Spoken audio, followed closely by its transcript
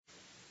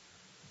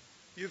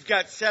You've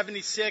got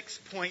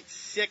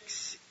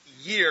 76.6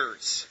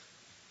 years.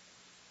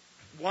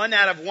 1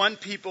 out of 1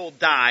 people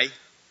die,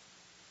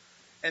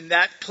 and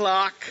that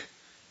clock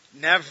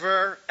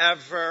never,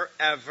 ever,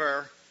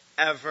 ever,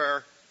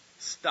 ever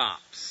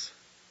stops.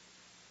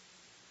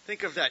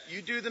 Think of that.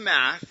 You do the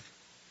math.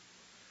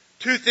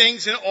 2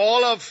 things in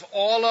all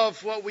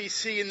of what we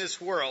see in this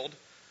world: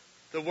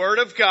 the Word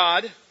of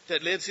God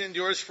that lives and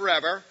endures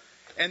forever,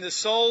 and the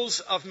souls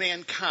of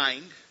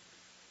mankind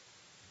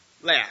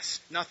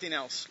last. Nothing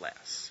else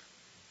lasts.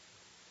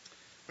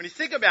 When you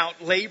think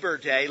about Labor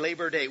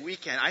Day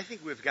weekend, I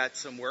think we've got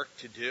some work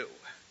to do.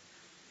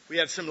 We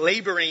have some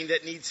laboring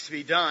that needs to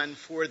be done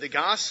for the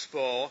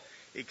gospel,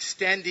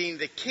 extending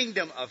the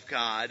kingdom of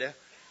God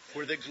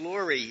for the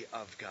glory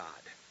of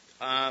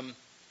God.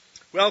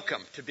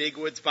 Welcome to Big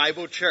Woods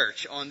Bible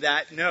Church. On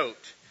that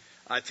note,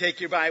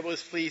 take your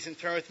Bibles, please, and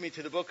turn with me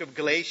to the book of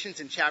Galatians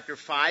in chapter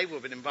 5.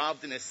 We've been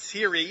involved in a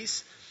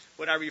series,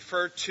 what I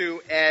refer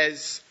to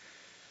as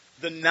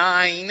the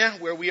 9,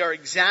 where we are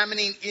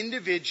examining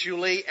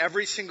individually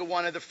every single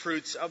one of the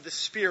fruits of the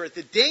Spirit.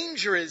 The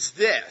danger is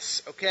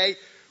this, okay?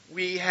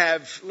 We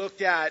have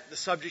looked at the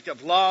subject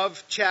of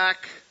love,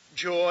 check,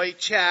 joy,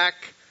 check,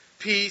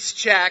 peace,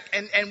 check,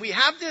 and we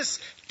have this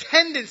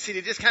tendency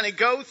to just kind of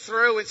go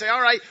through and say,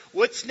 all right,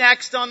 what's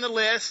next on the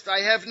list? I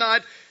have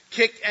not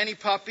kicked any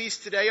puppies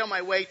today on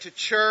my way to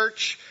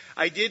church.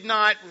 I did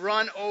not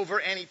run over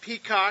any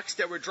peacocks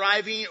that were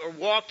driving or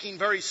walking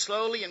very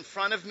slowly in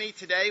front of me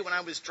today when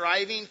I was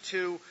driving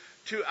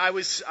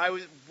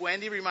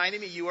Wendy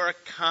reminded me, you are a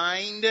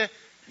kind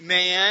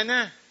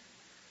man,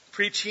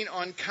 preaching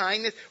on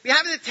kindness. We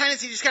have the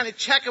tendency to just kind of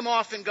check them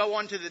off and go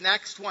on to the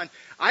next one.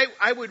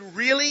 I would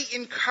really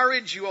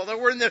encourage you, although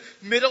we're in the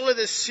middle of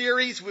this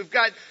series, we've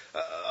got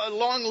a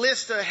long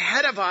list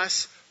ahead of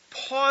us,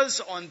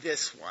 pause on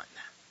this one.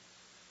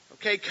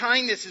 Okay,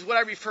 kindness is what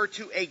I refer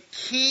to a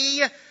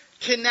key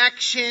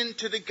connection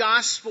to the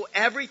gospel.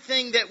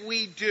 Everything that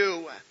we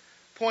do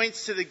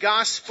points to the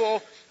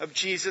gospel of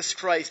Jesus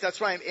Christ.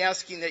 That's why I'm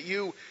asking that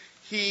you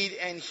heed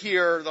and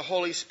hear the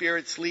Holy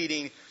Spirit's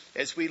leading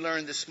as we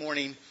learn this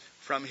morning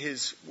from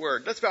His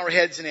Word. Let's bow our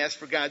heads and ask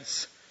for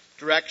God's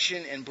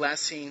direction and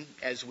blessing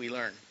as we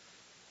learn.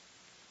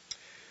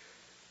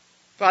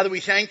 Father, we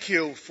thank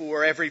you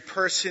for every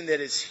person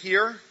that is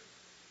here.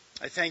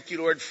 I thank you,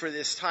 Lord, for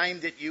this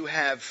time that you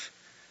have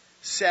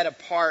set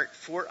apart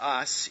for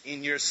us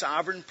in your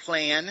sovereign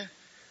plan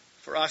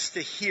for us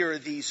to hear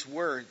these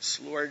words.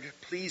 Lord,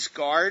 please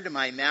guard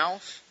my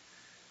mouth,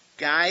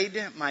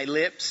 guide my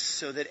lips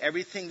so that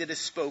everything that is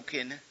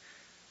spoken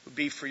would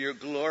be for your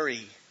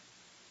glory.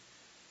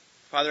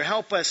 Father,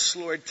 help us,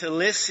 Lord, to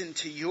listen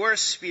to your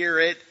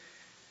Spirit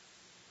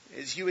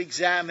as you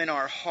examine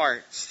our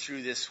hearts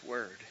through this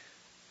word.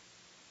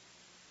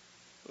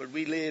 Lord,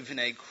 we live in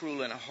a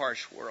cruel and a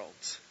harsh world.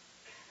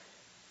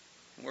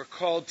 And we're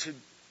called to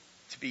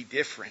be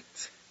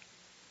different.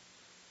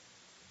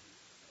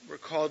 We're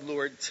called,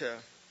 Lord, to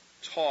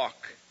talk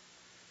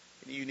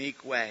in a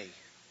unique way,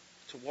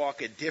 to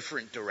walk a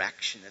different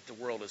direction that the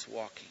world is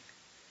walking.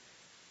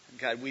 And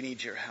God, we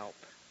need your help.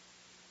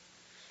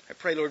 I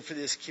pray, Lord, for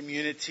this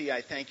community. I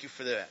thank you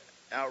for the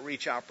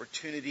outreach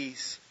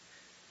opportunities.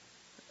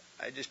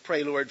 I just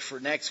pray, Lord, for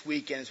next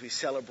weekend as we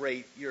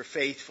celebrate your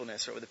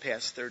faithfulness over the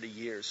past 30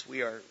 years.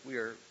 We are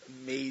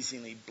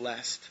amazingly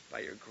blessed by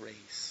your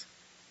grace.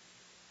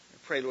 I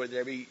pray, Lord,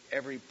 that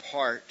every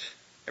part,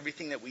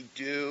 everything that we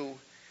do,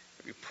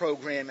 every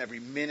program, every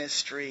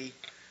ministry,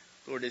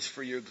 Lord, is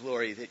for your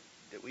glory, that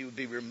we would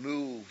be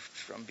removed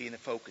from being the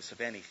focus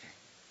of anything.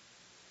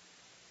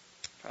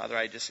 Father,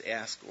 I just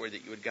ask, Lord,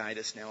 that you would guide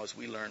us now as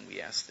we learn. We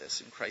ask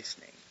this in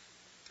Christ's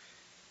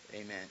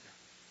name. Amen.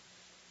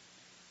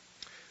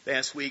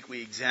 Last week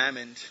we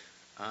examined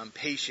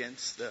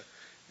patience,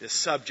 the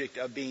subject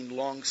of being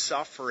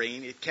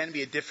long-suffering. It can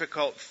be a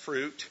difficult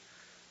fruit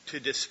to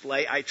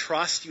display. I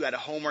trust you had a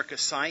homework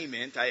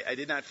assignment. I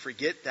did not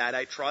forget that.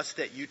 I trust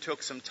that you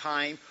took some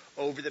time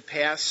over the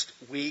past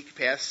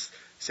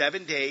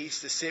 7 days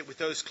to sit with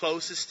those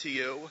closest to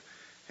you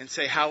and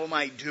say, how am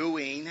I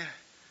doing?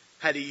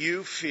 How do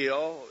you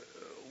feel?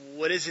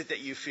 What is it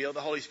that you feel?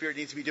 The Holy Spirit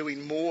needs to be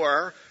doing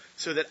more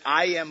so that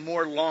I am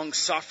more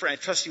long-suffering. I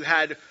trust you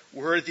had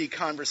worthy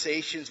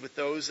conversations with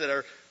those that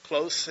are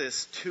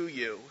closest to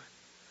you.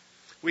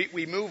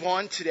 We move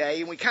on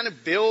today and we kind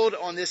of build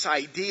on this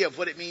idea of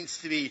what it means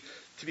to be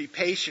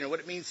patient or what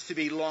it means to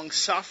be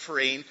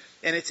long-suffering,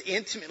 and it's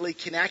intimately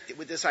connected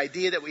with this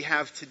idea that we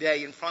have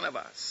today in front of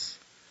us.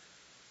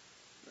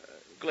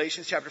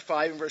 Galatians chapter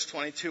 5 and verse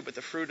 22, but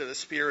the fruit of the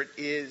Spirit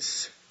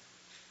is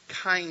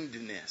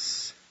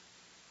kindness.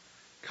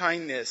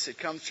 Kindness. It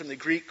comes from the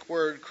Greek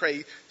word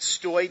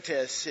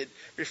stoitis. It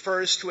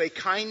refers to a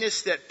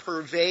kindness that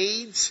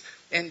pervades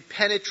and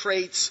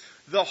penetrates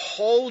the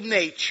whole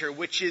nature,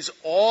 which is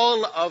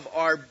all of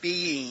our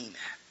being.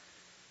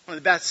 One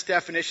of the best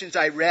definitions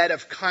I read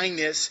of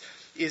kindness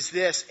is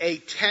this: a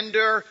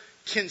tender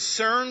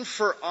concern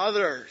for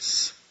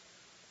others.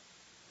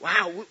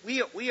 Wow,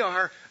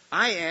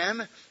 I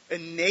am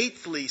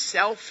innately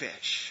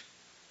selfish.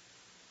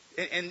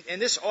 And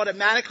this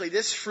automatically,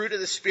 this fruit of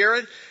the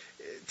Spirit,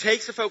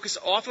 takes the focus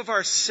off of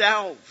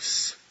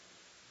ourselves.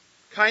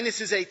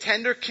 Kindness is a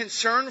tender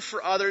concern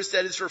for others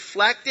that is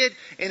reflected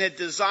in a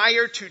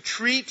desire to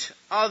treat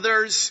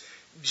others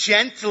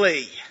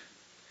gently.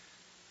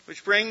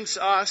 Which brings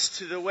us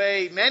to the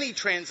way many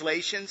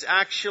translations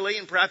actually,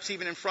 and perhaps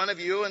even in front of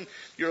you in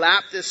your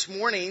lap this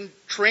morning,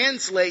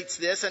 translates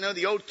this. I know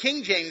the old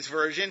King James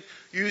Version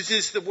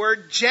uses the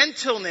word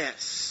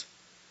gentleness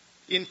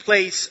in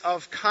place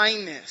of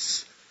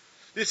kindness.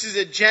 This is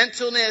a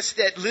gentleness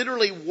that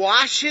literally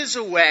washes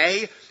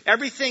away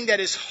everything that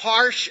is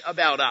harsh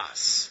about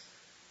us.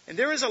 And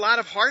there is a lot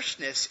of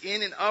harshness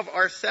in and of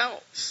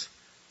ourselves.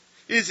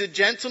 It is a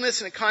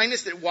gentleness and a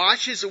kindness that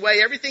washes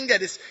away everything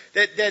that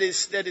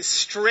is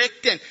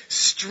strict and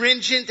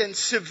stringent and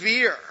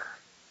severe.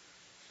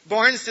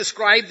 Barnes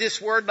described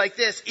this word like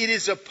this: it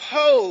is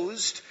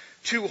opposed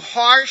to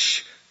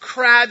harsh,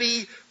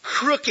 crabby,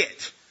 crooked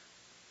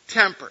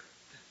temper.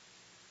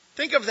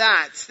 Think of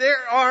that.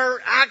 There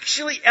are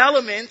actually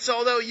elements,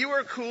 although you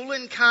are cool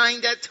and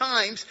kind at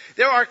times,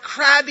 there are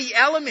crabby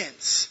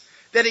elements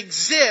that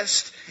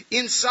exist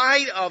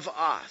inside of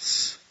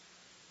us.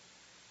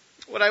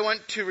 What I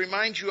want to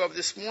remind you of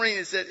this morning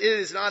is that it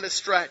is not a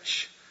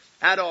stretch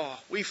at all.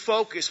 We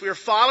are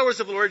followers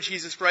of the Lord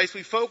Jesus Christ.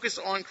 We focus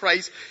on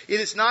Christ. It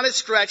is not a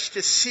stretch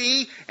to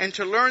see and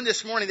to learn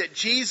this morning that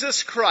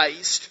Jesus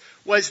Christ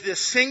was the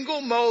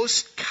single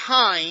most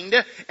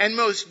kind and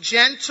most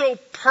gentle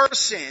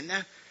person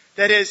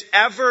that has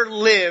ever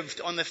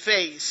lived on the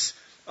face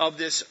of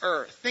this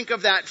earth. Think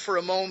of that for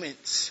a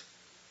moment.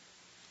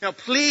 Now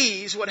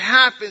please, what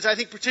happens, I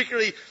think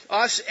particularly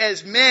us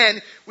as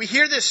men, we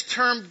hear this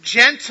term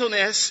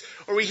gentleness,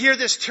 or we hear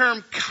this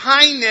term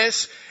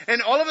kindness,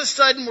 and all of a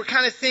sudden we're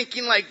kind of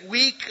thinking like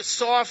weak,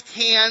 soft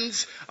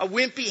hands, a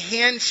wimpy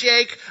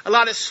handshake, a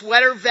lot of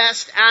sweater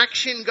vest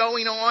action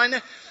going on,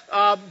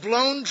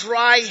 blown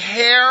dry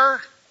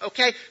hair,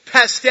 okay,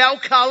 pastel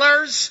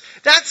colors.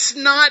 That's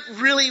not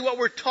really what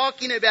we're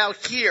talking about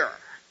here.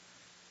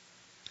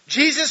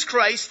 Jesus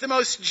Christ, the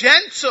most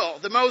gentle,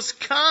 the most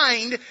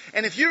kind,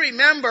 and if you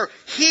remember,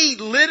 He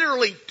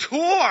literally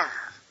tore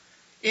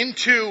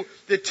into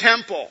the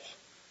temple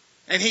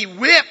and He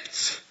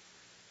whipped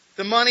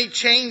the money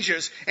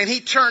changers and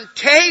He turned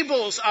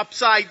tables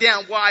upside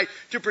down. Why?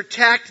 To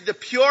protect the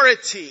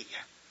purity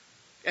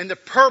and the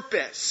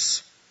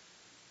purpose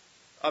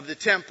of the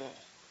temple.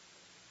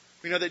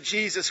 We know that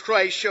Jesus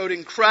Christ showed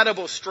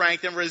incredible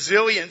strength and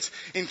resilience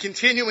in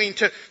continuing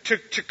to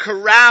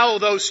corral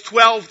those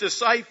 12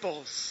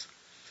 disciples.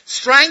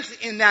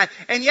 Strength in that.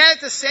 And yet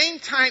at the same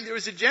time, there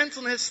was a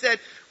gentleness that,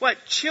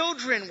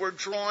 children were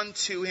drawn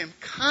to Him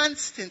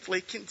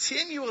constantly,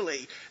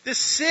 continually. The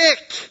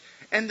sick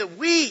and the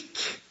weak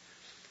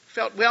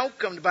felt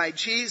welcomed by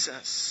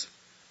Jesus.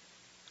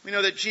 We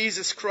know that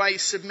Jesus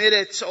Christ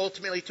submitted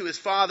ultimately to His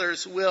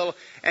Father's will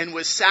and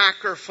was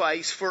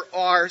sacrificed for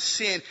our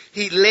sin.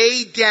 He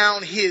laid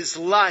down His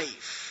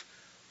life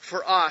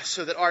for us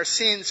so that our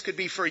sins could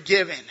be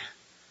forgiven,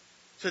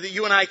 so that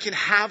you and I can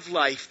have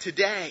life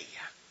today.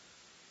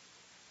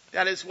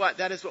 That is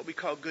what we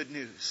call good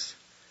news.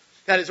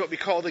 That is what we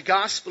call the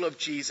gospel of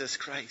Jesus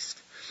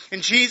Christ.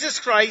 And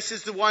Jesus Christ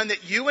is the one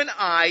that you and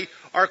I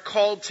are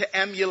called to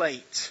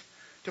emulate,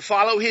 to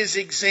follow His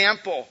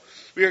example.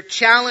 We are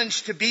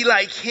challenged to be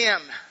like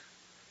Him.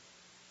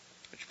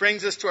 Which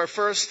brings us to our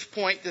first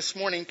point this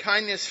morning.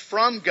 Kindness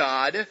from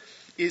God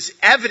is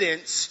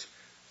evidenced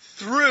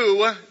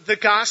through the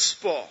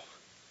gospel.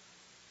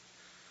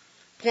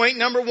 Point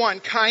number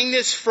 1.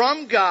 Kindness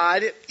from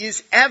God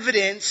is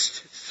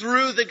evidenced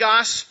through the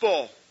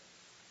gospel.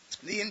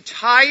 The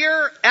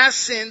entire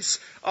essence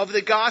of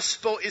the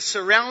gospel is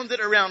surrounded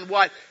around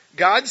what?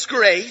 God's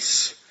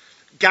grace,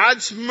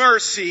 God's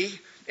mercy,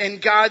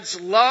 and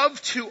God's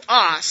love to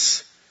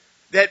us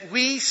that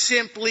we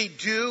simply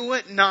do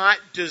not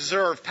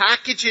deserve.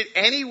 Package it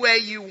any way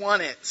you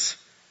want it.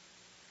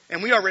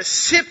 And we are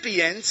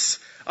recipients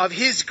of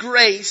His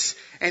grace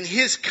and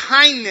His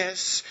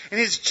kindness and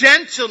His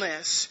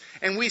gentleness,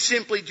 and we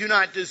simply do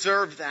not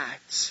deserve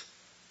that.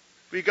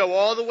 We go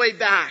all the way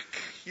back.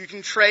 You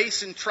can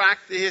trace and track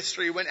the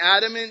history when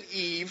Adam and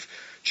Eve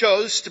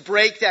chose to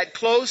break that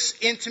close,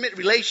 intimate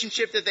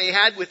relationship that they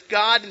had with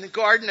God in the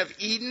Garden of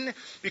Eden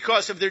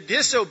because of their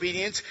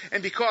disobedience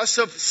and because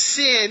of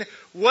sin.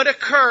 What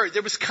occurred?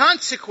 There was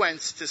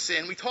consequence to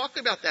sin. We talked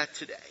about that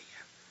today.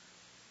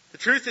 The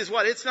truth is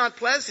what? It's not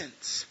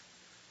pleasant.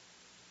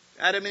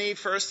 Adam and Eve,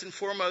 first and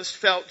foremost,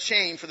 felt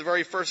shame for the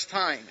very first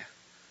time.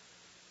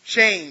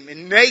 Shame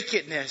and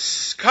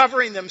nakedness,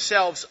 covering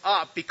themselves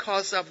up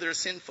because of their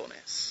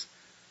sinfulness.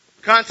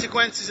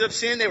 Consequences of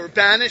sin, they were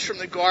banished from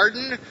the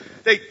garden.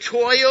 They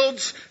toiled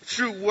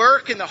through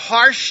work and the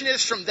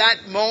harshness from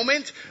that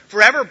moment,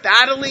 forever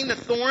battling the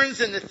thorns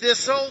and the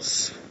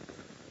thistles.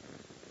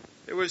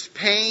 There was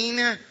pain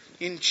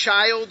in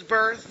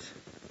childbirth.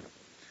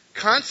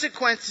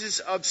 Consequences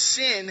of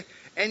sin,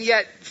 and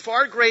yet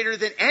far greater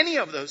than any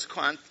of those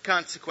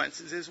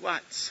consequences is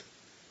what?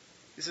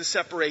 Is a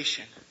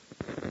separation.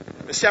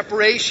 The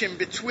separation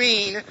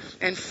between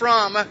and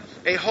from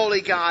a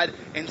holy God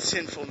and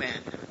sinful men.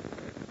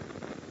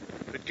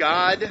 But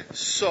God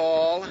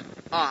saw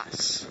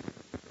us.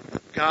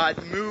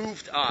 God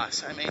moved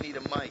us. I may need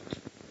a mic.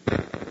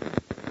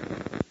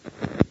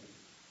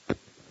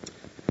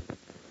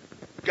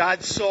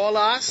 God saw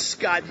us.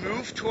 God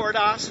moved toward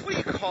us. What do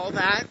you call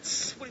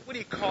that? What do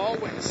you call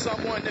when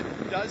someone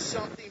does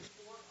something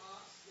for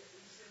us that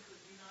we simply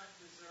do not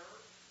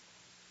deserve?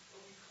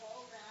 Well, we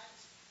call that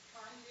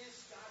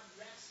kindness. God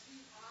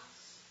rescued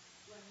us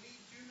when we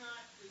do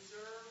not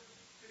deserve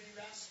to be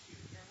rescued.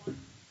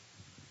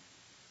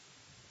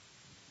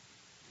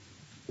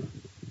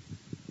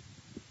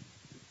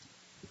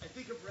 I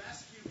think of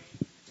rescuing,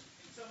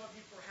 and some of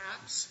you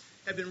perhaps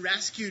have been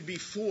rescued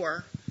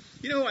before.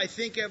 You know who I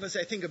think of as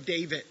I think of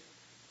David,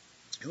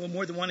 who on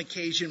more than one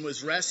occasion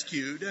was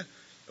rescued,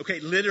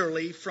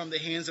 literally from the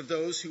hands of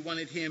those who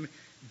wanted him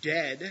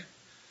dead.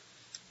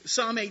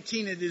 Psalm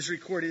 18, it is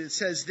recorded, it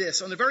says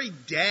this: on the very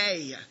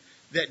day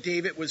that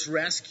David was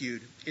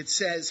rescued, it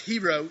says, he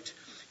wrote,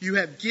 "You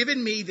have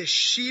given me the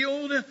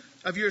shield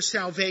of your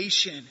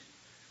salvation,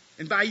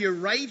 and by your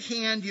right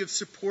hand you have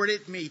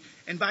supported me,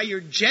 and by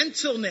your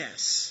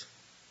gentleness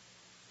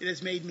it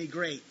has made me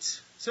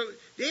great." So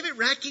David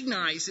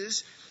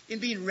recognizes in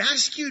being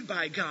rescued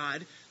by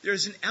God,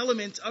 there's an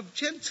element of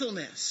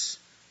gentleness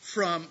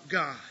from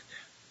God.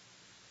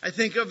 I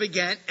think of,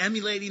 again,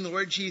 emulating the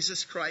Lord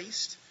Jesus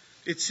Christ.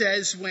 It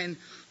says when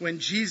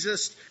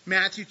Jesus,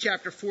 Matthew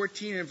chapter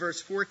 14 and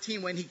verse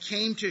 14, when he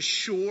came to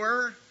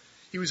shore,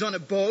 he was on a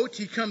boat.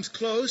 He comes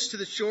close to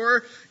the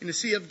shore in the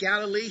Sea of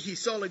Galilee. He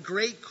saw a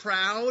great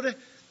crowd,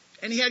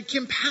 and he had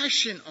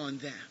compassion on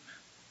them.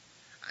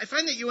 I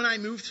find that you and I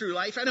move through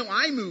life. I know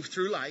I move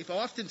through life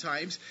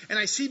oftentimes, and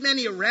I see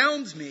many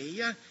around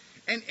me,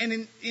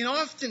 and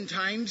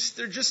oftentimes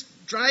they're just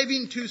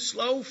driving too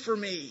slow for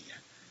me.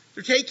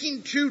 They're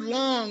taking too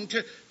long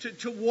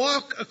to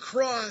walk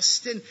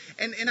across, and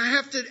I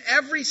have to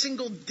every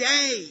single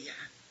day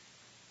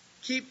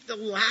keep the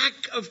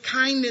lack of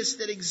kindness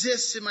that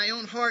exists in my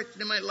own heart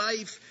and in my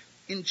life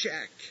in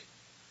check.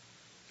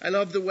 I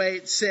love the way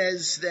it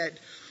says that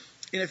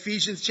in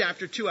Ephesians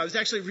chapter 2. I was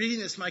actually reading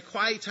this in my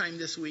quiet time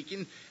this week.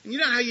 And you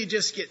know how you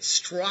just get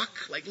struck,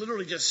 like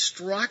literally just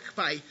struck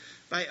by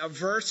a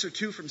verse or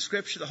two from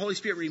Scripture? The Holy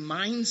Spirit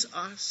reminds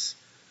us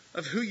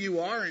of who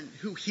you are and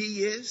who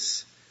He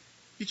is.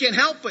 You can't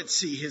help but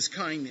see His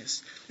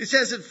kindness. It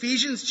says in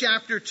Ephesians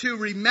chapter 2,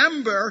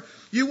 remember,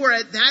 you were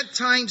at that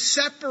time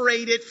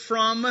separated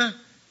from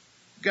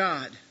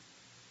God.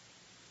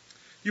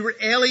 You were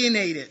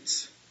alienated.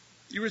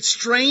 You were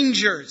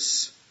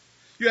strangers.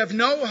 You have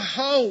no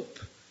hope,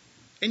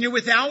 and you're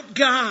without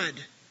God.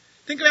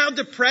 Think of how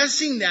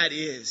depressing that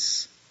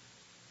is.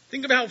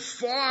 Think of how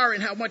far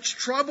and how much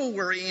trouble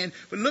we're in.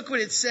 But look what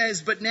it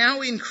says. But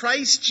now in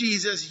Christ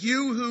Jesus,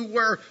 you who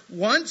were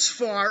once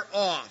far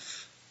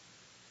off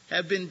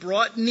have been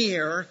brought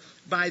near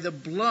by the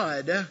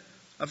blood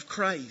of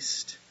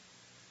Christ.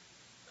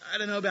 I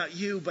don't know about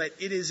you, but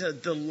it is a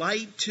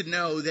delight to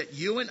know that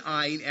you and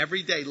I in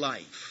everyday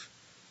life,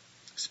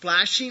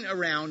 splashing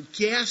around,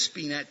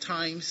 gasping at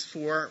times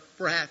for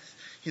breath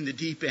in the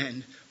deep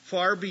end,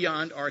 far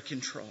beyond our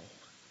control,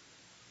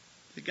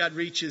 that God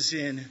reaches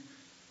in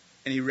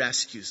and He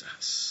rescues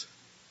us.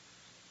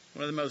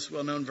 One of the most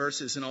well-known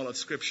verses in all of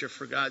Scripture: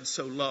 for God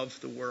so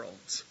loved the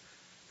world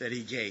that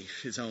He gave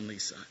His only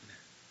Son.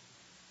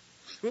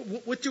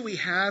 What do we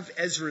have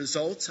as a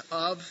result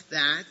of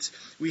that?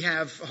 We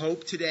have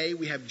hope today.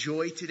 We have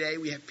joy today.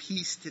 We have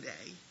peace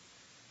today.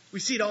 We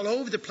see it all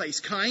over the place.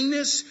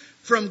 Kindness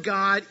from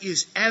God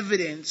is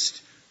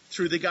evidenced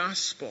through the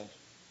gospel.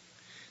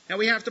 Now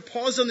we have to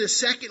pause on this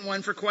second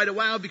one for quite a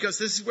while, because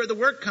this is where the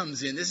work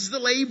comes in. This is the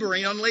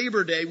laboring on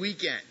Labor Day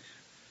weekend.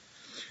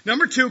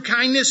 Number 2,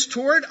 kindness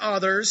toward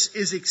others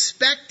is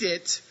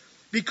expected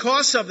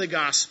because of the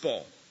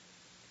gospel.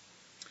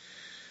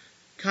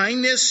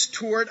 Kindness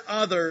toward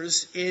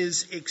others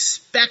is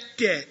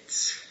expected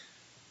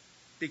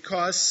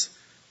because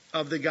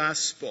of the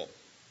gospel.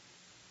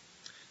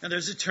 Now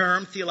there's a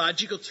term,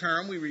 theological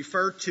term we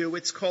refer to.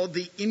 It's called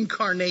the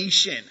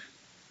incarnation.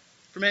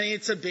 For many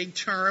it's a big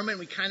term and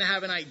we kind of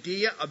have an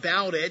idea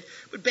about it.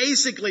 But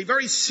basically,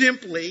 very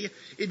simply,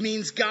 it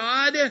means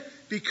God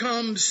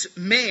becomes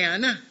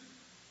man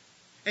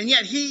and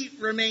yet He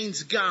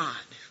remains God.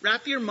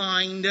 Wrap your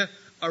mind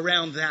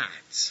around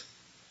that.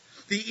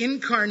 The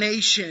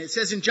incarnation. It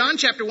says in John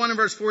chapter 1 and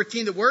verse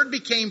 14, the Word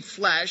became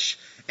flesh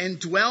and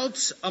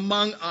dwelt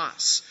among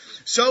us.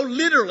 So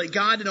literally,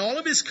 God in all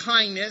of His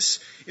kindness,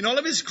 in all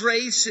of His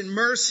grace and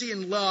mercy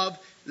and love,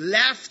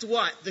 left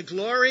what? The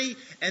glory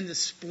and the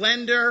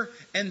splendor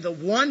and the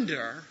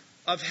wonder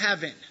of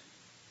heaven.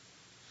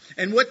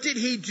 And what did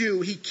He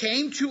do? He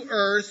came to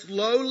earth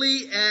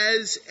lowly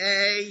as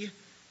a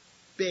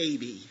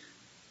baby.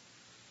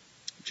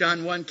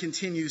 John 1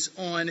 continues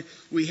on,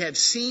 we have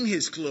seen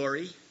His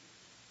glory.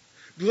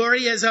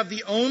 Glory as of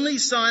the only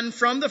Son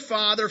from the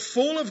Father,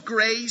 full of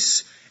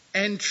grace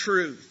and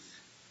truth.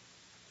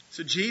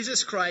 So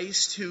Jesus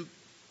Christ, who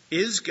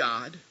is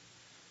God,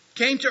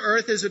 came to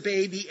earth as a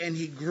baby and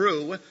he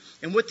grew.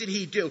 And what did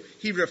he do?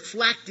 He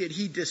reflected,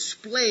 he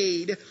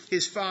displayed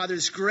his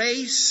Father's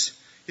grace,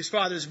 his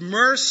Father's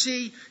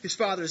mercy, his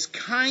Father's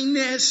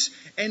kindness.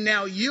 And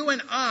now you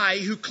and I,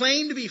 who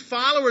claim to be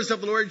followers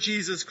of the Lord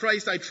Jesus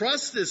Christ, I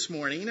trust this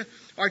morning,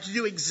 are to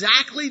do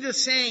exactly the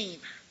same.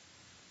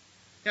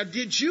 Now,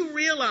 did you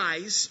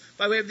realize,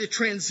 by way of the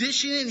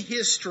transition in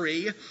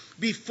history,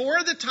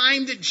 before the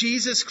time that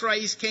Jesus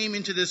Christ came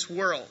into this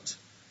world,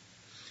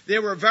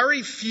 there were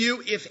very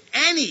few, if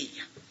any,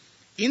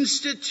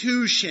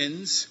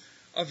 institutions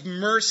of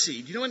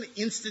mercy. Do you know what an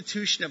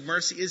institution of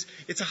mercy is?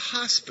 It's a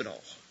hospital.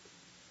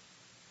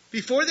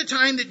 Before the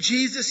time that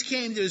Jesus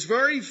came, there's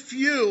very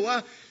few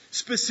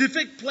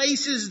specific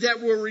places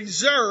that were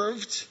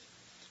reserved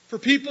for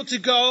people to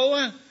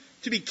go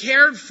to be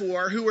cared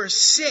for who were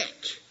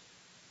sick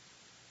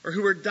or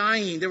who were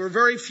dying. There were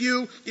very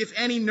few, if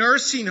any,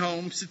 nursing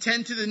homes to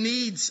tend to the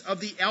needs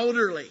of the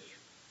elderly.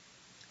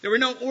 There were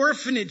no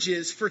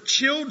orphanages for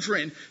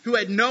children who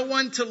had no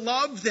one to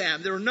love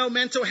them. There were no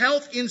mental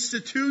health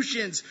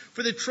institutions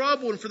for the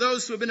troubled and for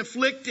those who have been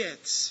afflicted.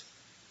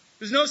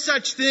 There's no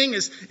such thing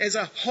as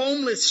a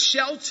homeless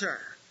shelter,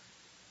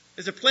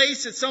 as a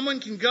place that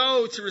someone can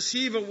go to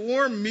receive a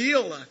warm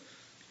meal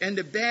and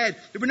a bed.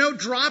 There were no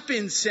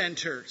drop-in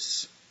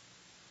centers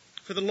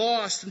for the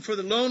lost and for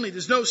the lonely.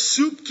 There's no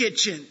soup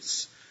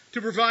kitchens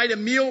to provide a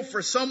meal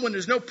for someone.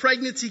 There's no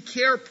pregnancy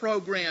care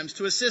programs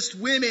to assist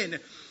women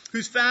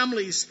whose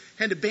families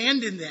had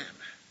abandoned them.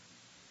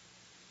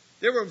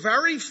 There were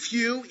very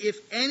few, if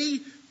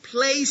any,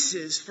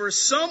 places for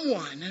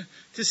someone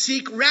to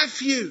seek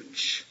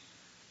refuge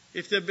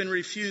if they've been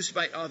refused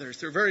by others.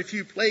 There are very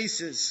few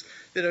places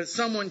that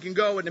someone can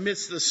go in the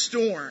midst of the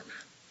storm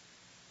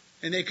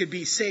and they could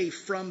be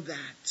safe from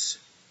that.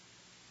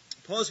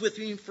 Pause with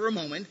me for a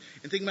moment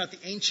and think about the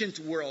ancient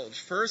world,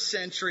 first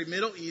century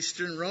Middle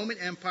Eastern Roman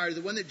Empire,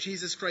 the one that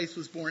Jesus Christ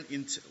was born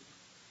into.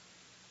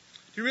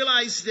 Do you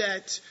realize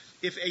that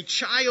if a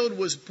child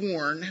was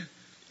born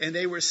and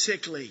they were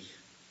sickly,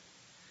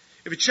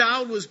 if a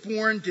child was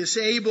born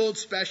disabled,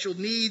 special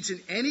needs in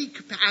any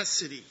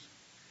capacity,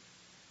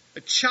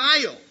 a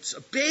child,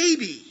 a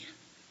baby,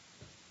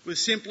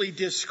 was simply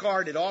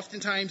discarded.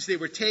 Oftentimes they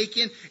were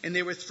taken and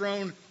they were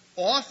thrown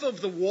off of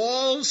the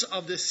walls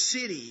of the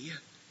city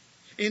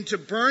into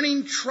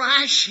burning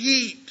trash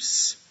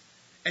heaps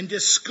and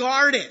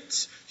discarded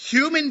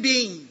human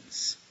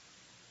beings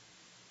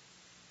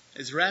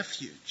as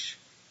refuge.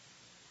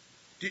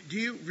 Do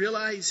you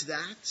realize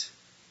that?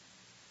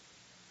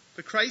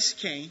 But Christ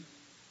came,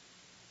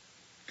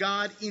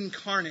 God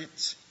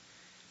incarnate,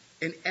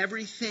 and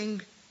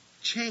everything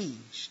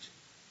changed.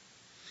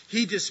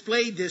 He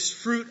displayed this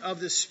fruit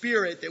of the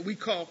Spirit that we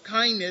call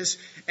kindness,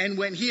 and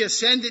when He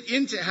ascended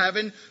into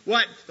heaven,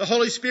 what? The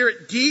Holy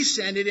Spirit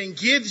descended and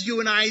gives you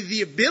and I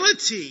the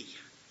ability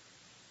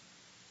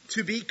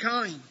to be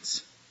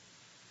kind.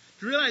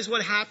 Do you realize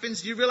what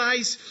happens? Do you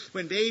realize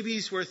when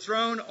babies were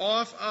thrown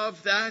off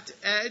of that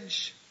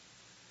edge?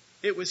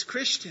 It was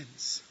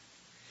Christians.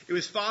 It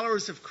was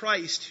followers of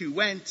Christ who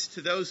went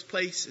to those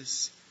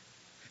places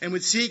and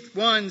would seek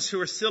ones who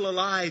are still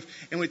alive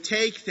and would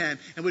take them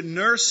and would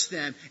nurse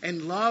them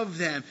and love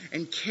them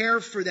and care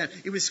for them.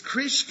 It was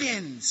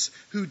Christians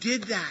who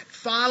did that,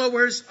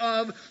 followers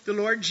of the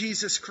Lord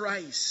Jesus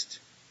Christ.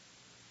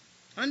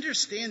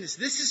 Understand this.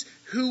 This is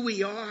who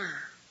we are.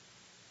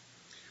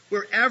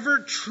 Wherever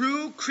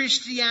true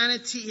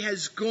Christianity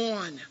has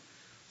gone,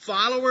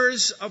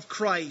 followers of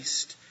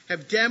Christ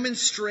have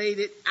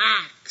demonstrated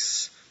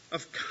acts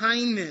of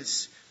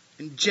kindness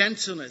and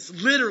gentleness,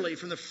 literally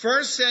from the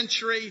first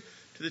century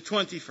to the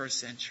 21st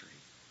century.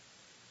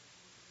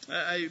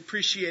 I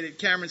appreciated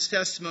Cameron's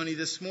testimony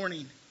this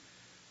morning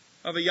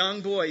of a young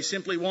boy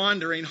simply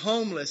wandering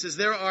homeless, as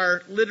there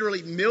are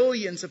literally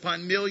millions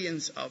upon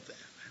millions of them.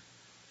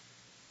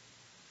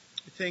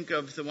 I think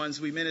of the ones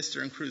we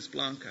minister in Cruz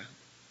Blanca.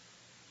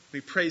 We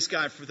praise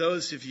God for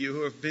those of you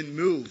who have been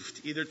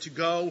moved either to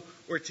go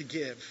or to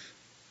give,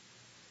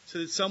 so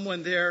that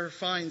someone there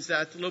finds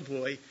that little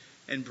boy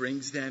and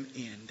brings them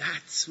in.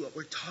 That's what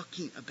we're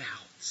talking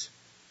about.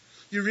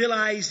 You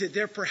realize that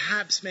there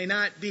perhaps may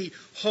not be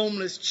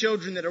homeless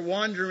children that are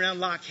wandering around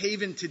Lock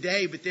Haven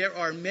today, but there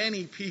are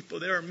many people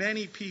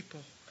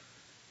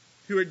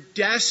who are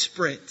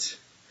desperate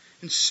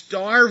and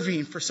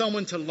starving for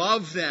someone to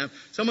love them,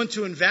 someone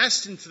to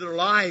invest into their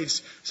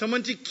lives,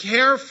 someone to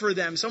care for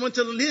them, someone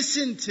to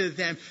listen to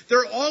them.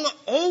 They're all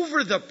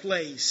over the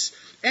place.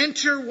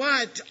 Enter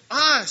what?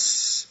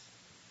 Us.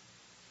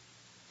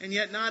 And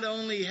yet not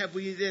only have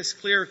we this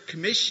clear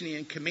commissioning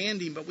and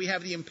commanding, but we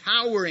have the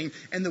empowering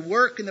and the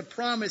work and the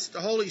promise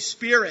the Holy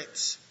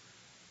Spirit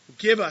will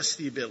give us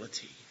the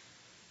ability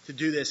to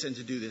do this and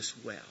to do this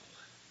well.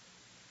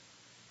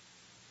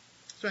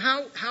 So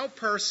how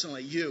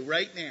personally, you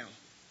right now,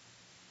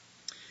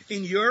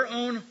 in your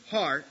own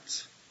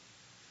heart,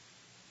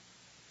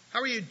 how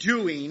are you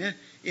doing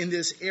in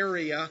this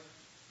area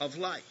of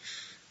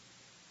life?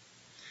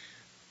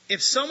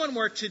 if someone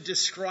were to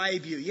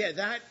describe you,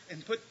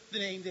 and put the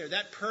name there,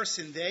 that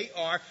person,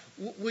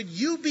 would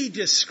you be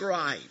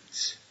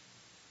described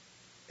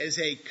as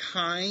a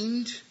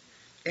kind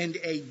and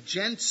a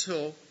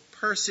gentle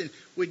person?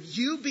 Would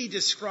you be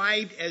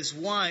described as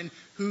one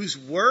whose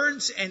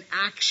words and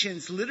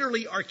actions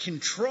literally are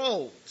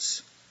controlled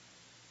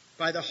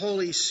by the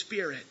Holy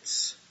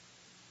Spirit?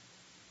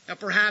 Now,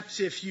 perhaps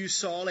if you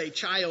saw a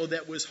child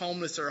that was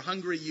homeless or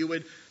hungry, you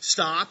would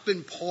stop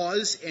and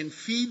pause and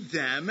feed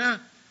them.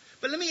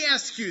 But let me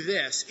ask you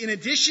this. In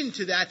addition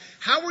to that,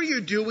 how are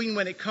you doing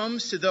when it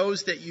comes to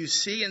those that you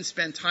see and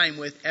spend time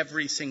with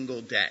every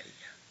single day?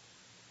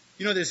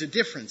 You know, there's a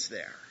difference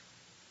there.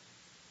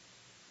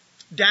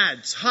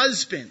 Dads,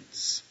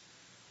 husbands.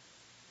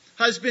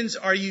 Husbands,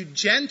 are you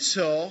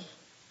gentle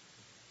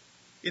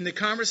in the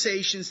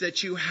conversations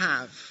that you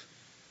have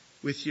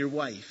with your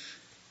wife?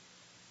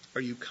 Are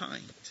you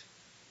kind?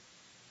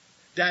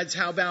 Dads,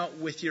 how about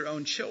with your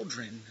own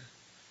children?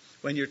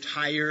 When you're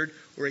tired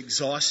or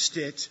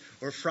exhausted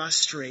or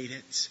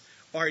frustrated,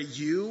 are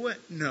you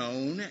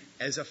known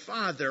as a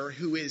father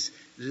who is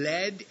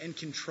led and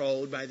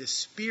controlled by the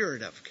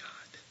Spirit of God?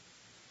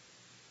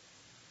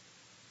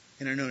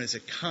 And are known as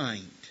a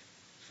kind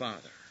father.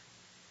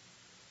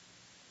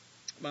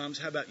 Moms,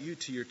 how about you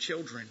to your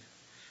children?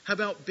 How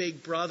about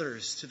big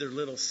brothers to their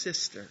little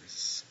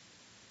sisters?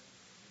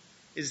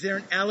 Is there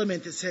an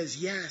element that says,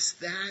 yes,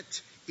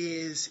 that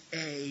is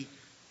a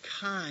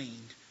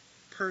kind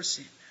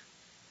person?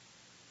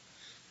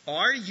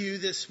 Are you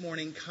this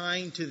morning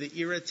kind to the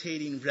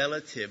irritating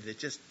relative that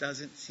just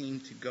doesn't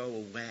seem to go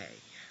away?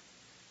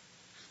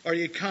 Are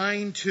you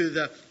kind to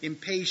the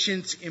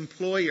impatient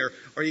employer?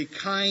 Are you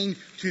kind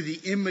to the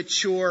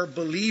immature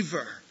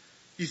believer?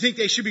 You think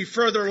they should be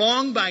further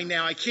along by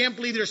now. I can't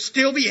believe they're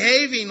still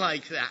behaving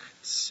like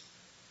that.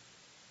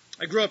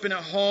 I grew up in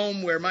a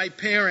home where my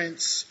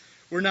parents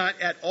were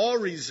not at all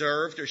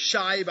reserved or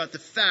shy about the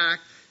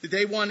fact that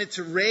they wanted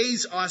to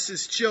raise us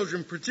as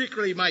children,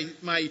 particularly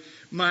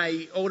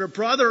my older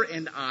brother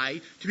and I,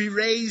 to be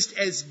raised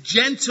as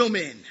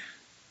gentlemen.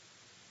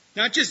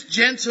 Not just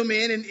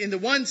gentlemen in the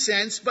one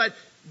sense, but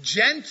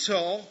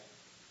gentle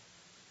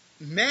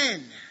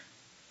men.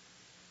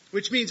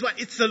 Which means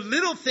what? It's the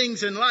little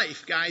things in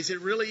life, guys.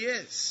 It really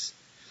is.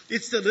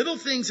 It's the little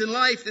things in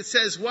life that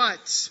says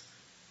what?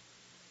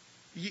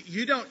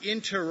 You don't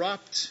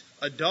interrupt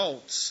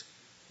adults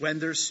when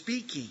they're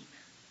speaking.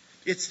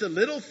 It's the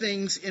little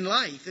things in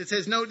life that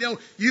says, no,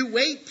 you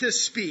wait to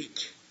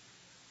speak.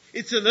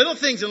 It's the little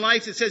things in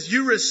life that says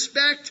you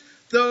respect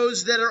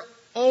those that are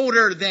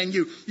older than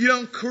you. You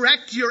don't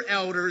correct your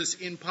elders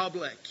in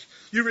public.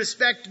 You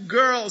respect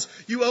girls.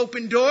 You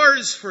open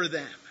doors for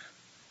them.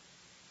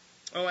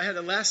 Oh, I had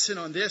a lesson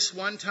on this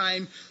one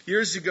time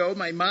years ago.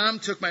 My mom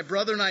took my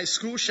brother and I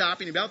school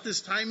shopping about this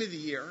time of the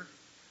year.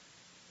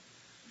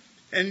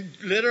 And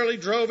literally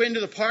drove into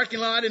the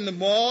parking lot in the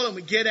mall, and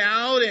we get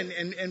out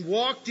and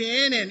walked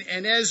in.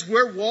 And as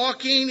we're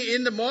walking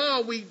in the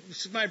mall,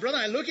 my brother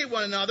and I look at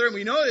one another and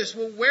we notice,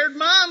 well, where'd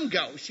Mom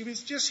go? She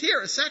was just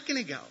here a second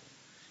ago.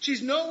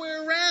 She's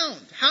nowhere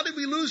around. How did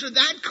we lose her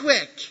that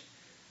quick?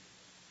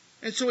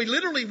 And so we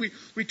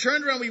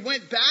turned around, we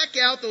went back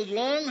out those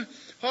long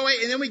hallway,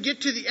 and then we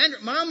get to the end.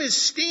 Mom is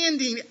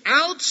standing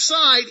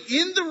outside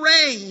in the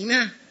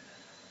rain.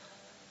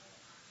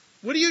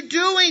 What are you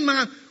doing,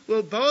 Mom?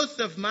 Well, both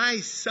of my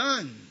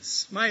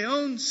sons, my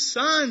own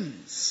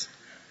sons,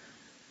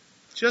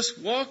 just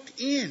walked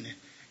in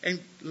and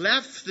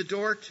left the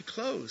door to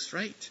close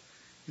right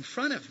in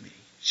front of me.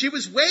 She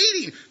was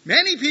waiting.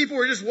 Many people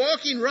were just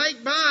walking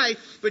right by,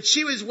 but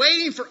she was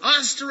waiting for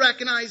us to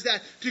recognize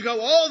that, to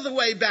go all the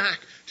way back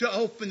to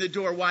open the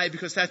door. Why?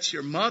 Because that's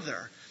your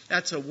mother.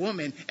 That's a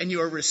woman, and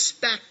you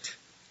respect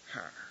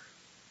her.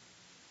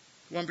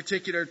 One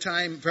particular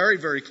time, very,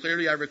 very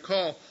clearly, I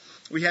recall,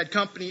 we had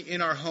company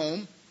in our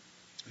home,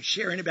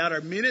 sharing about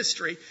our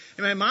ministry,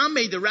 and my mom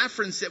made the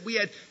reference that we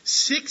had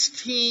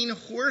 16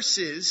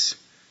 horses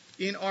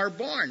in our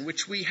barn,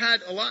 which we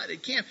had a lot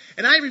at camp.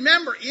 And I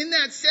remember in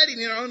that setting,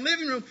 in our own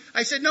living room,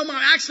 I said, no, Mom,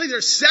 actually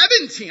there's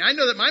 17. I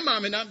know that my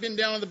mom had not been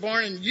down in the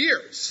barn in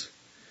years.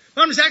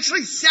 Mom, there's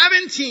actually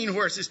 17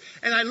 horses.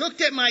 And I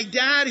looked at my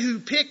dad, who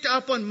picked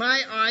up on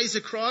my eyes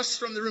across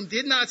from the room,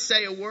 did not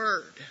say a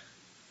word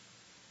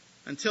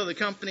until the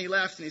company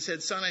left, and he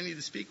said, son, I need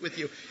to speak with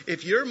you.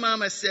 If your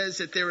mama says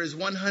that there is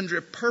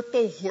 100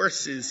 purple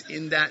horses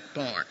in that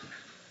barn,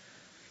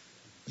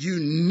 you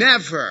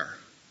never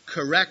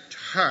correct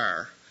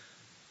her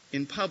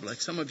in public.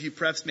 Some of you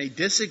perhaps may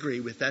disagree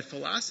with that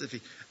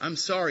philosophy. I'm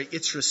sorry,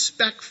 it's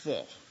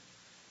respectful.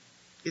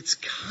 It's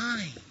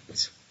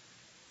kind.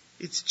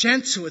 It's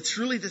gentle. It's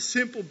really the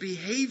simple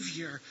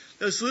behavior.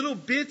 Those little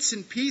bits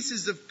and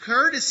pieces of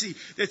courtesy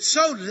that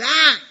so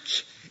lack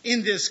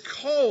in this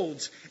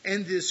cold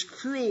and this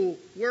cruel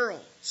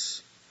world.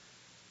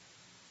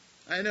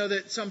 I know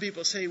that some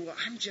people say, well,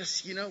 I'm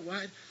just, you know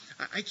what?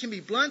 I can be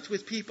blunt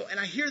with people, and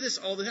I hear this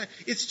all the time.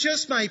 It's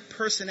just my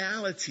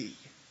personality.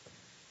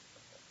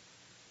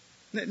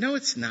 No,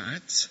 it's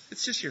not.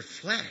 It's just your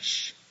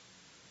flesh.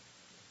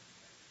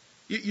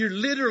 You're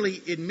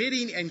literally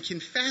admitting and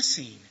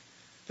confessing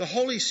the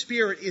Holy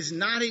Spirit is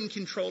not in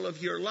control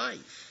of your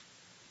life.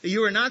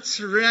 You are not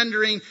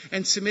surrendering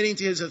and submitting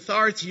to His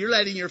authority. You're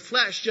letting your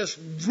flesh just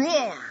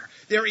roar.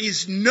 There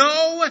is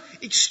no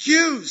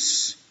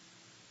excuse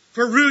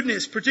for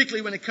rudeness,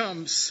 particularly when it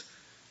comes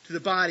to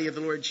the body of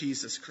the Lord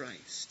Jesus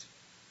Christ.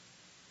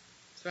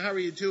 So how are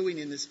you doing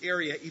in this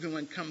area, even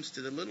when it comes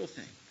to the little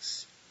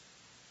things?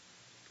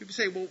 People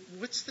say, well,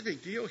 what's the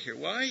big deal here?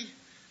 Why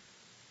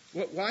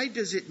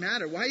does it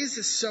matter? Why is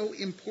this so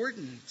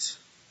important?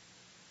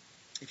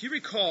 If you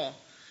recall,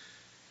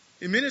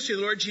 in ministry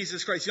of the Lord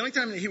Jesus Christ, the only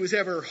time that He was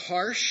ever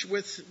harsh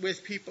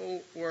with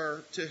people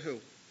were to who?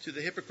 To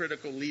the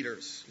hypocritical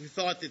leaders who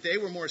thought that they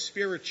were more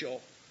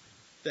spiritual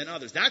than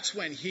others. That's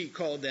when He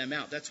called them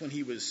out. That's when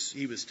He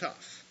was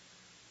tough.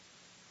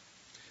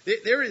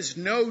 There is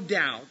no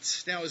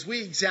doubt, now as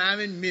we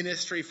examine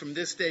ministry from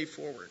this day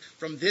forward,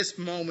 from this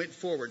moment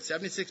forward,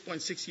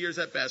 76.6 years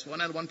at best, 1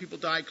 out of 1 people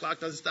die,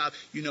 clock doesn't stop,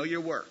 you know your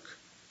work.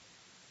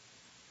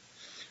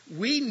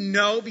 We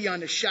know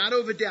beyond a shadow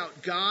of a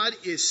doubt, God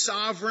is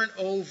sovereign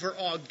over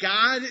all.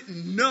 God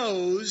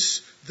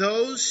knows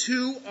those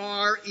who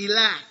are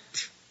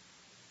elect.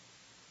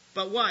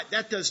 But what?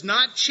 That does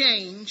not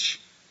change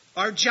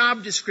our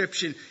job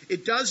description.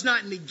 It does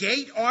not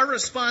negate our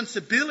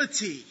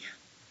responsibility.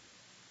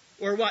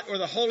 Or what? Or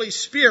the Holy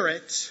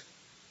Spirit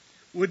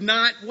would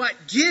not what?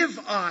 Give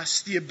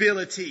us the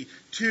ability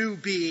to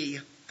be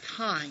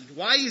kind.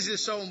 Why is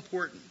this so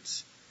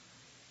important?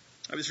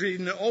 I was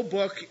reading an old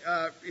book.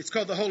 It's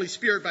called The Holy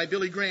Spirit by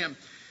Billy Graham.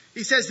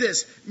 He says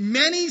this: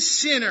 many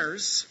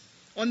sinners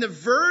on the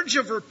verge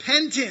of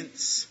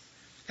repentance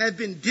have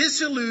been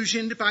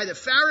disillusioned by the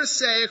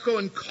Pharisaical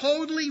and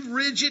coldly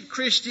rigid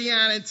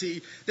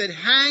Christianity that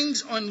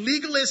hangs on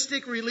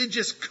legalistic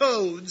religious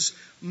codes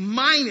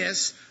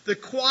minus the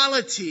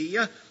quality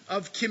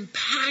of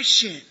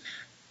compassion.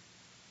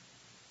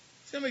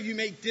 Some of you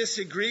may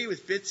disagree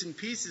with bits and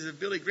pieces of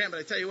Billy Graham, but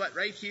I tell you what,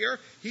 right here,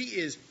 he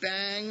is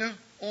bang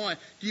on.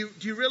 Do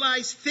you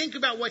realize? Think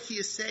about what he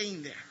is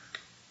saying there.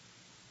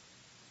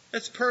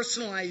 Let's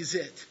personalize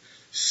it.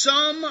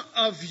 Some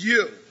of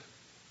you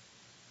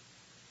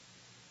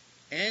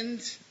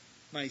and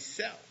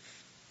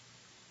myself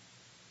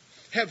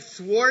have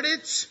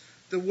thwarted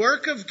the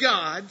work of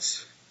God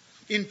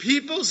in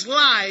people's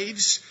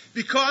lives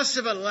because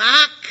of a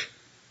lack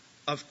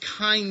of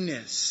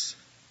kindness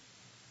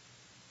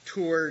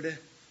toward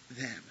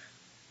them.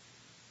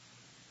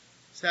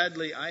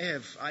 Sadly, I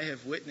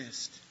have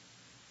witnessed,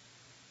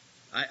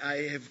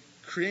 I have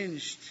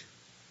cringed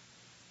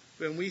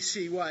when we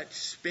see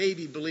what?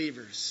 Baby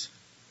believers.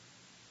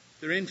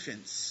 They're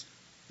infants.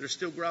 They're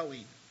still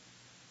growing.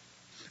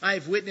 I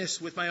have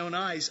witnessed with my own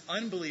eyes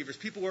unbelievers,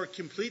 people who are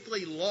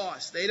completely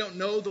lost. They don't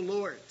know the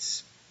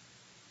Lord's.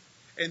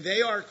 And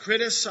they are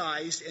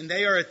criticized and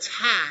they are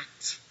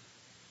attacked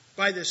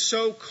by the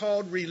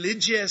so-called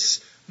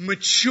religious,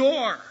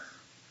 mature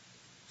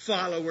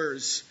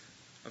followers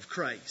of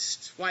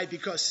Christ. Why?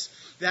 Because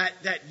that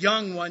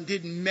young one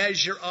didn't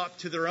measure up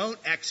to their own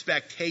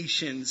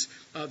expectations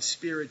of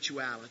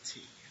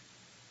spirituality.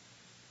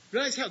 You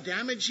realize how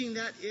damaging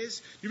that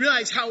is? You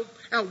realize how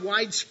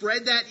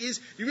widespread that is?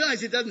 You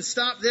realize it doesn't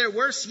stop there.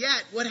 Worse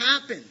yet, what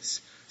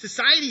happens?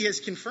 Society has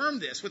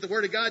confirmed this, what the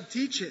Word of God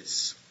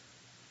teaches.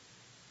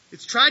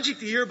 It's tragic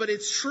to hear, but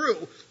it's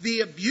true. The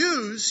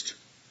abused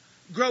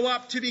grow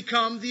up to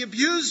become the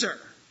abuser.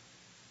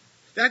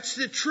 That's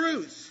the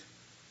truth.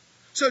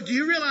 So do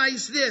you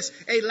realize this?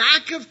 A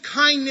lack of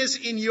kindness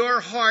in your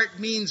heart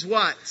means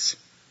what?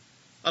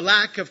 A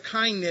lack of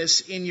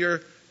kindness in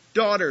your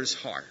daughter's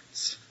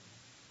heart.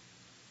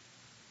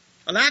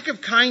 A lack of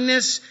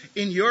kindness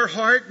in your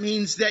heart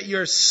means that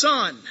your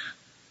son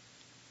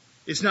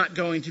is not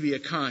going to be a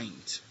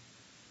kind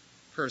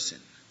person.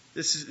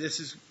 This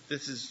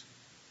is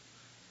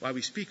why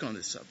we speak on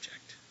this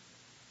subject.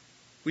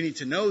 We need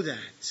to know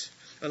that.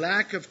 A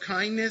lack of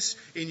kindness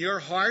in your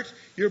heart,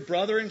 your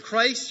brother in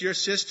Christ, your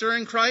sister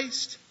in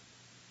Christ.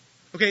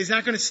 Okay, he's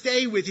not going to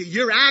stay with you.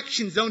 Your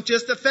actions don't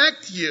just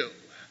affect you.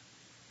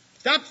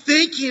 Stop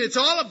thinking it's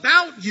all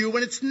about you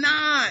when it's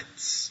not.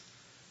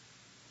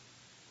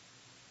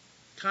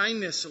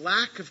 Kindness, a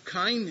lack of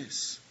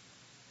kindness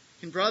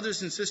in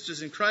brothers and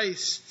sisters in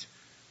Christ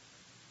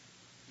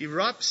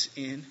erupts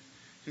in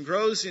and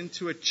grows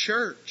into a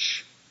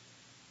church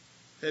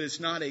that is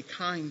not a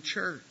kind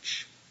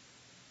church.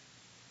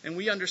 And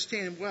we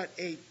understand what?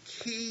 A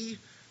key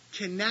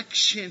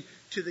connection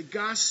to the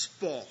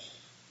gospel.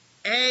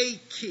 A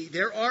key.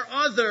 There are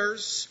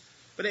others,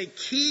 but a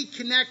key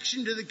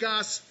connection to the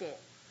gospel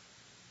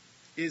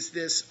is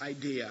this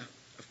idea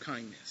of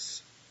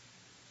kindness.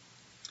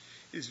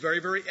 It is very,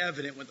 very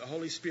evident when the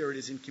Holy Spirit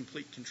is in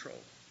complete control.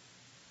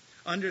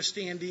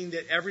 Understanding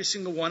that every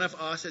single one of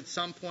us at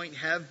some point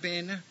have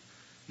been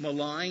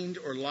maligned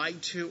or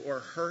lied to or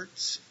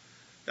hurt.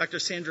 Dr.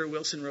 Sandra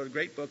Wilson wrote a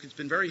great book. It's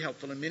been very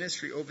helpful in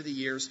ministry over the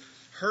years.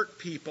 Hurt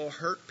people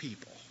hurt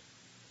people.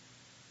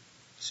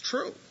 It's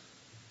true.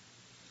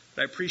 But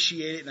But I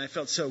appreciate it, and I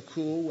felt so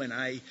cool when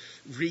I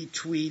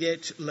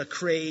retweeted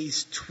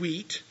Lecrae's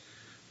tweet.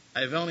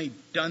 I've only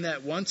done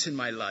that once in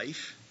my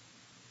life.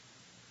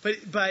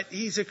 But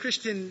he's a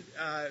Christian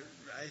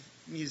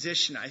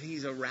musician. I think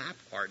he's a rap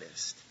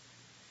artist.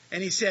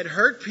 And he said,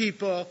 hurt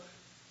people,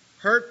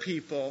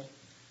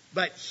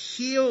 but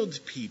healed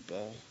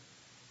people,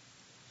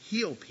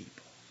 heal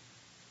people.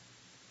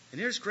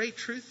 And there's great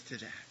truth to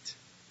that.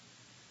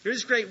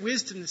 There's great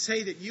wisdom to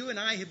say that you and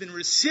I have been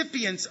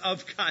recipients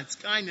of God's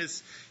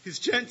kindness, His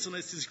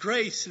gentleness, His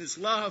grace, and His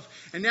love.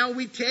 And now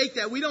we take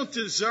that. We don't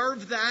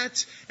deserve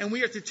that. And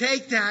we are to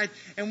take that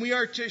and we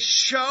are to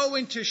show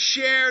and to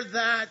share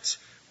that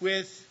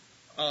with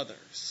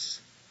others.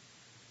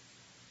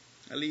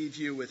 I leave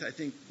you with, I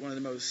think, one of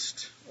the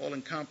most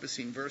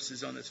all-encompassing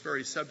verses on this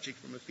very subject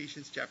from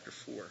Ephesians chapter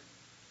 4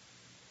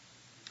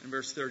 and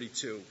verse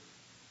 32.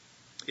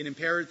 An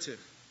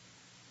imperative.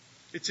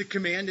 It's a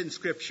command in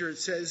Scripture. It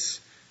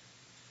says,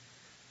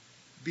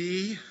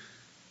 be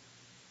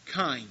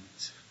kind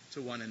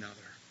to one another.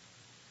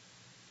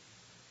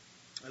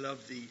 I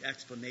love the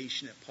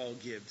explanation that Paul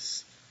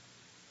gives.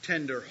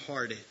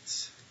 Tender-hearted.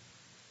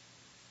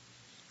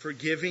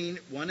 Forgiving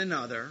one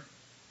another,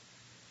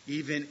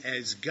 even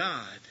as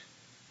God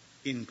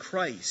in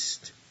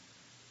Christ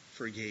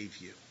forgave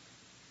you.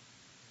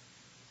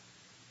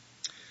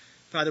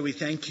 Father, we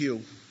thank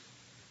you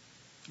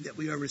that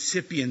we are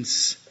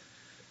recipients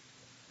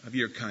of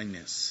your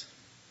kindness.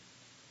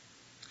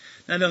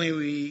 Not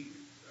only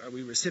are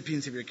we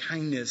recipients of your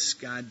kindness,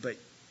 God, but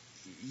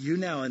you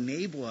now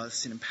enable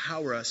us and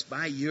empower us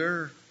by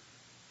your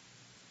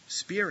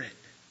Spirit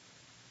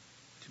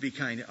to be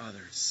kind to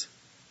others.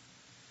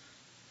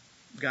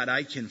 God,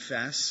 I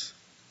confess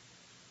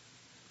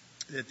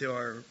that there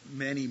are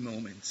many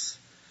moments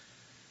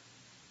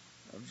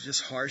of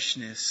just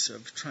harshness,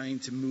 of trying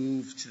to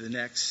move to the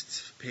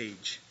next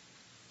page.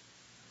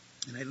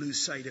 And I lose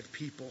sight of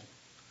people.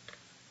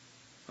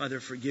 Father,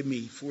 forgive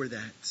me for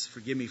that.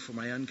 Forgive me for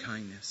my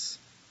unkindness.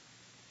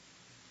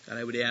 God,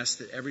 I would ask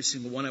that every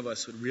single one of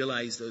us would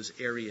realize those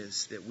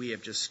areas that we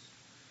have just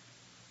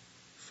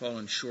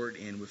fallen short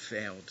in, we've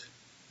failed.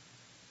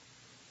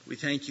 We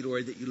thank you,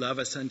 Lord, that you love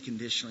us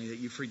unconditionally, that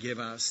you forgive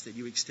us, that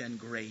you extend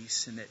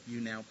grace, and that you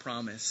now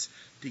promise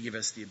to give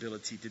us the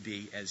ability to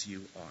be as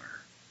you are.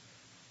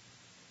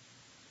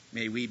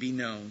 May we be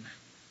known.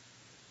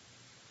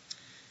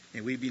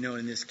 May we be known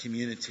in this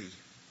community,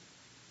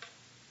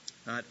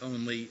 not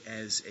only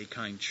as a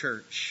kind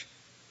church,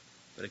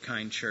 but a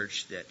kind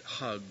church that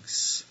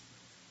hugs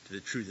to the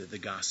truth of the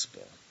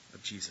gospel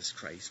of Jesus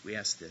Christ. We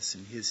ask this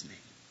in His name.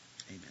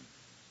 Amen.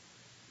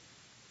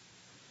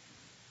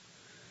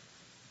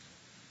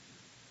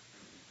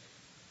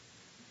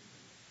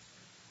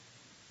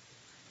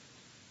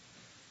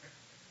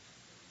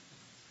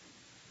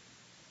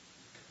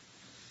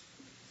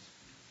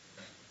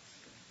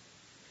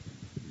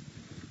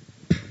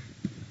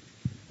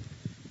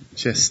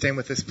 Just stand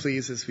with us,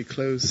 please, as we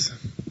close.